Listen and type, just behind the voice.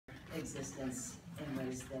existence in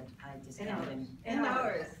ways that I just can't even. In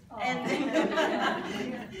ours. And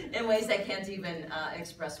in ways I can't even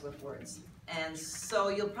express with words. And so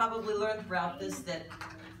you'll probably learn throughout this that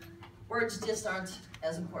words just aren't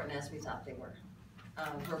as important as we thought they were.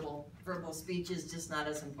 Verbal speech is just not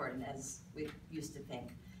as important as we used to think.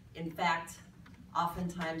 In fact,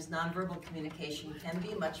 oftentimes nonverbal communication can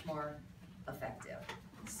be much more effective.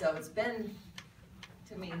 So it's been,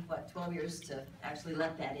 to me, what, 12 years to actually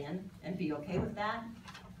let that in and be okay with that.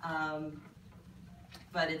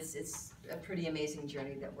 But it's a pretty amazing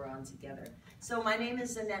journey that we're on together. So my name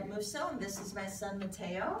is Annette Musso, and this is my son,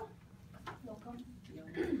 Matteo. Welcome.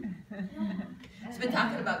 He's been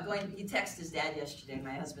talking about going, he texted his dad yesterday,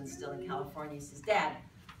 my husband's still in California, he says, Dad,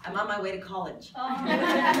 I'm on my way to college. Oh.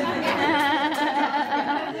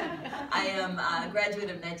 I am a graduate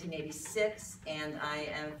of 1986, and I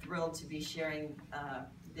am thrilled to be sharing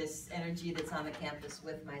this energy that's on the campus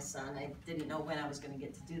with my son. I didn't know when I was going to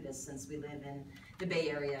get to do this since we live in the Bay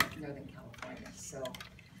Area, Northern California. So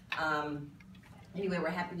anyway, we're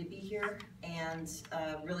happy to be here, and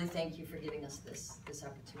really thank you for giving us this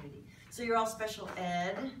opportunity. So you're all special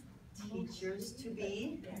ed teachers to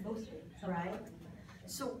be, right?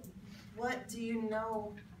 So what do you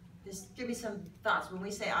know, just give me some thoughts. When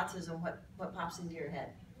we say autism, what pops into your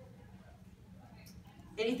head?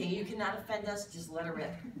 Anything. You cannot offend us, just let it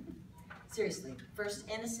rip. Seriously, first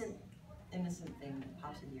innocent thing that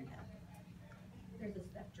pops into your head. There's a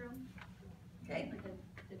spectrum. Okay. Like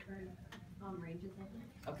a different ranges of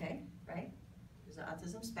it. Okay, right. There's an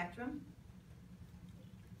autism spectrum.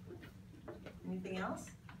 Anything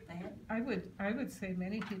else? Diane? I would say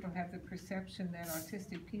many people have the perception that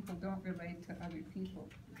autistic people don't relate to other people.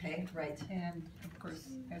 Okay, right. And of course,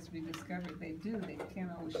 as we discovered, they do. They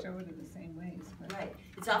can't always show it in the same ways. But Right.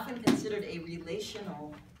 It's often considered a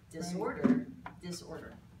relational disorder.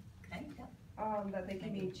 Okay. Yeah. That they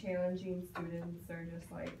can be challenging students or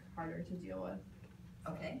just like harder to deal with.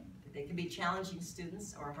 Okay. They can be challenging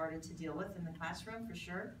students or harder to deal with in the classroom, for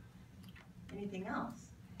sure. Anything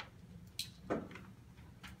else?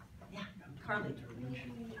 Yeah, Carly.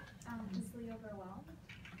 Easily overwhelmed.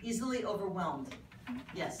 Easily overwhelmed.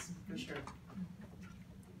 Yes, for sure.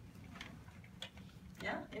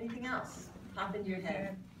 Yeah, anything else? Pop into your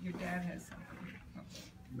head. your dad has something.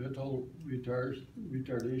 Mental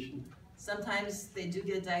retardation. Sometimes they do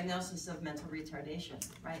get a diagnosis of mental retardation,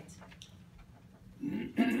 right?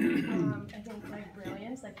 I think like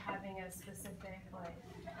brilliance, like having a specific like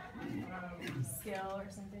skill or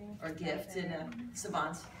something. Or gift in a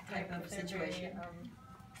savant type of They're situation.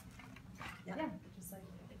 Very, yeah, just like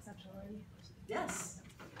exceptionally. Yes,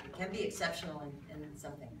 it can be exceptional in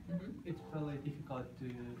something. It's really difficult to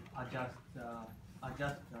adjust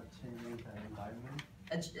changing the environment.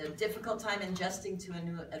 A difficult time adjusting to a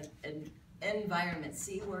new an environment.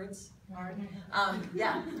 C words.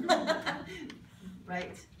 Yeah.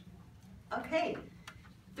 Right. Okay.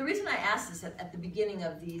 The reason I asked this at the beginning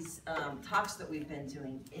of these talks that we've been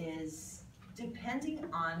doing is depending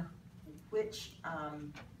on which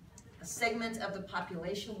segment of the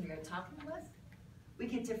population we are talking with, we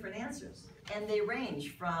get different answers. And they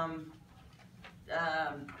range from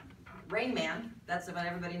Rain Man, that's what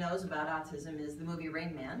everybody knows about autism is the movie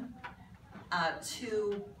Rain Man,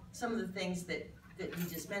 to some of the things that you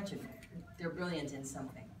just mentioned. They're brilliant in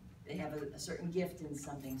something. They have a certain gift in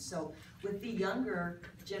something. So with the younger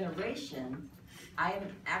generation, I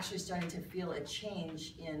am actually starting to feel a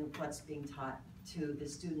change in what's being taught to the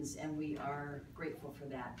students, and we are grateful for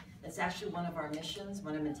that. That's actually one of our missions,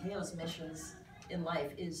 one of Matteo's missions in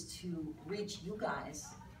life, is to reach you guys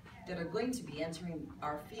that are going to be entering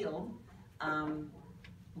our field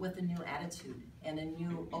with a new attitude and a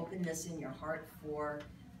new openness in your heart for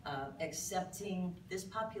accepting this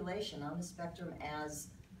population on the spectrum as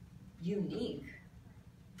unique,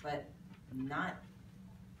 but not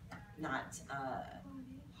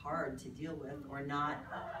hard to deal with, or not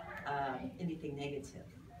anything negative.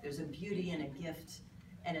 There's a beauty and a gift,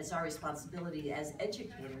 and it's our responsibility as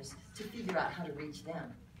educators to figure out how to reach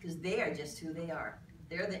them, because they are just who they are.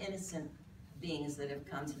 They're the innocent beings that have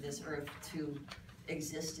come to this earth to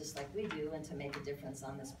exist just like we do and to make a difference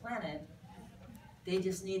on this planet. They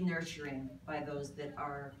just need nurturing by those that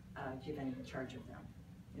are given charge of them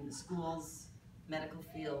in the schools, medical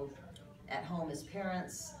field, at home as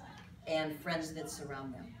parents, and friends that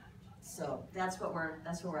surround them. So that's what we're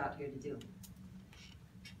out here to do.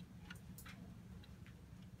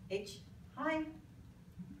 H, hi.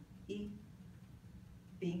 E,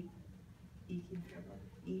 B, E,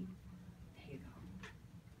 E, there you go.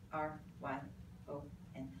 R, Y, O,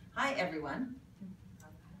 N. Hi everyone.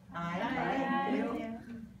 Hi.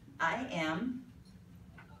 I am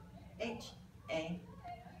H-A-P-P,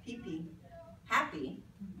 happy,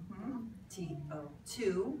 T-O,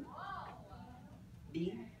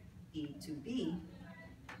 B-E, to be,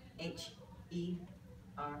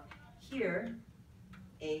 H-E-R, here,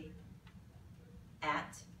 A,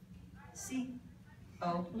 at, C-O-L-L-E-G,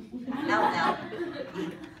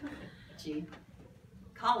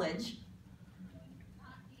 college,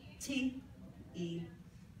 T-E-A-C-H,